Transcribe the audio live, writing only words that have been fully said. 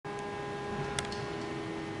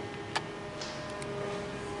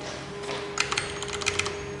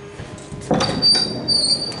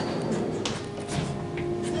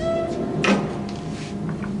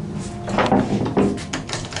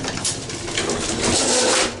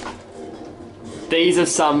These are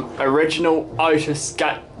some original Otis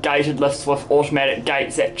gated lifts with automatic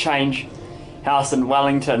gates at Change House in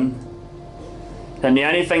Wellington. And the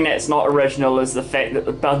only thing that's not original is the fact that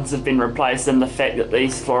the buttons have been replaced and the fact that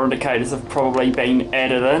these floor indicators have probably been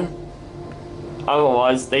added in.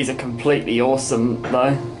 Otherwise, these are completely awesome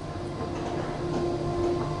though.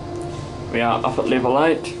 We are up at level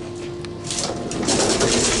 8.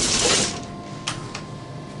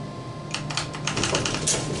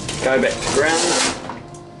 Go back to ground.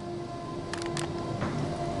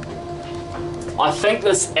 I think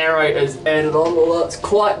this arrow is added on, although it's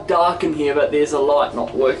quite dark in here, but there's a light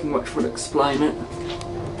not working which would explain it.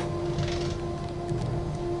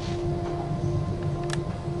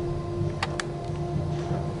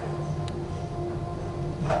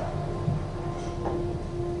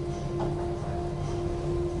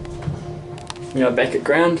 Go back at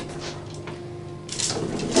ground.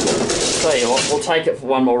 Tell you what, we'll take it for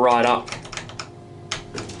one more ride up.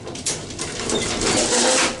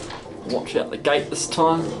 Watch out the gate this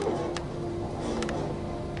time.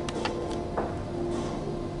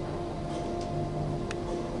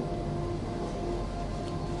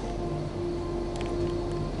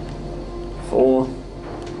 Four.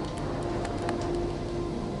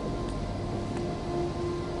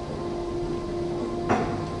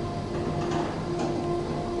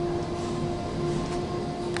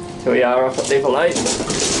 Here we are up at level 8.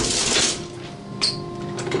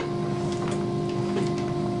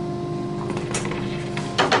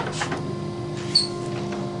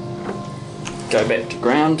 Go back to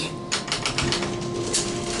ground.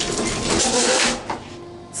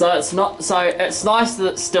 So it's nice that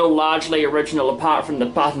it's still largely original apart from the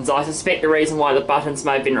buttons. I suspect the reason why the buttons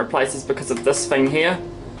may have been replaced is because of this thing here.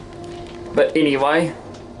 But anyway.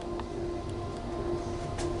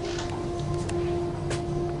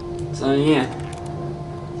 So yeah,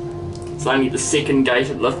 it's only the second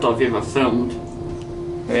gated lift I've ever filmed.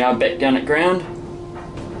 Here we are back down at ground.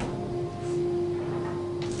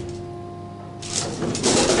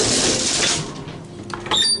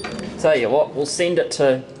 Tell you what, we'll send it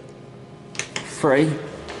to 3.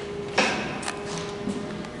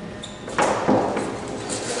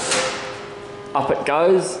 Up it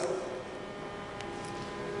goes.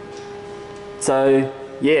 So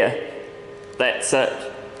yeah, that's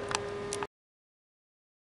it.